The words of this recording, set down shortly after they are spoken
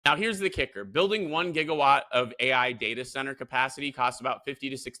Now, here's the kicker. Building 1 gigawatt of AI data center capacity costs about $50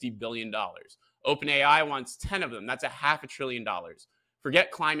 to $60 billion. OpenAI wants 10 of them. That's $500 billion.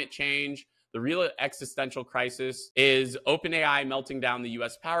 Forget climate change. The real existential crisis is OpenAI melting down the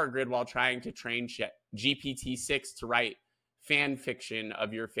US power grid while trying to train GPT-6 to write fan fiction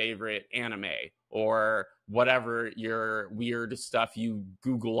of your favorite anime or whatever your weird stuff you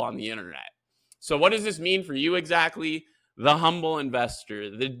Google on the internet. So what does this mean for you exactly? The humble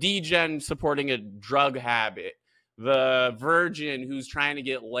investor, the degen supporting a drug habit, the virgin who's trying to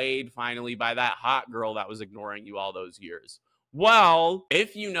get laid finally by that hot girl that was ignoring you all those years. Well,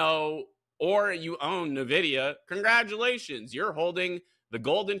 if you know or you own NVIDIA, congratulations. You're holding the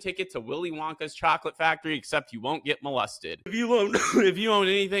golden ticket to Willy Wonka's chocolate factory, except you won't get molested. If you own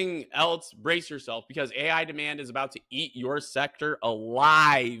anything else, brace yourself, because AI demand is about to eat your sector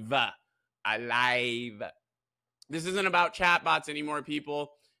alive. Alive. This isn't about chatbots anymore,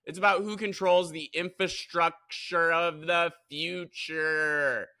 people. It's about who controls the infrastructure of the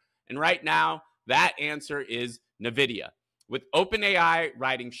future. And right now, that answer is NVIDIA, with OpenAI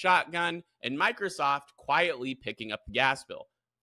riding shotgun and Microsoft quietly picking up the gas bill.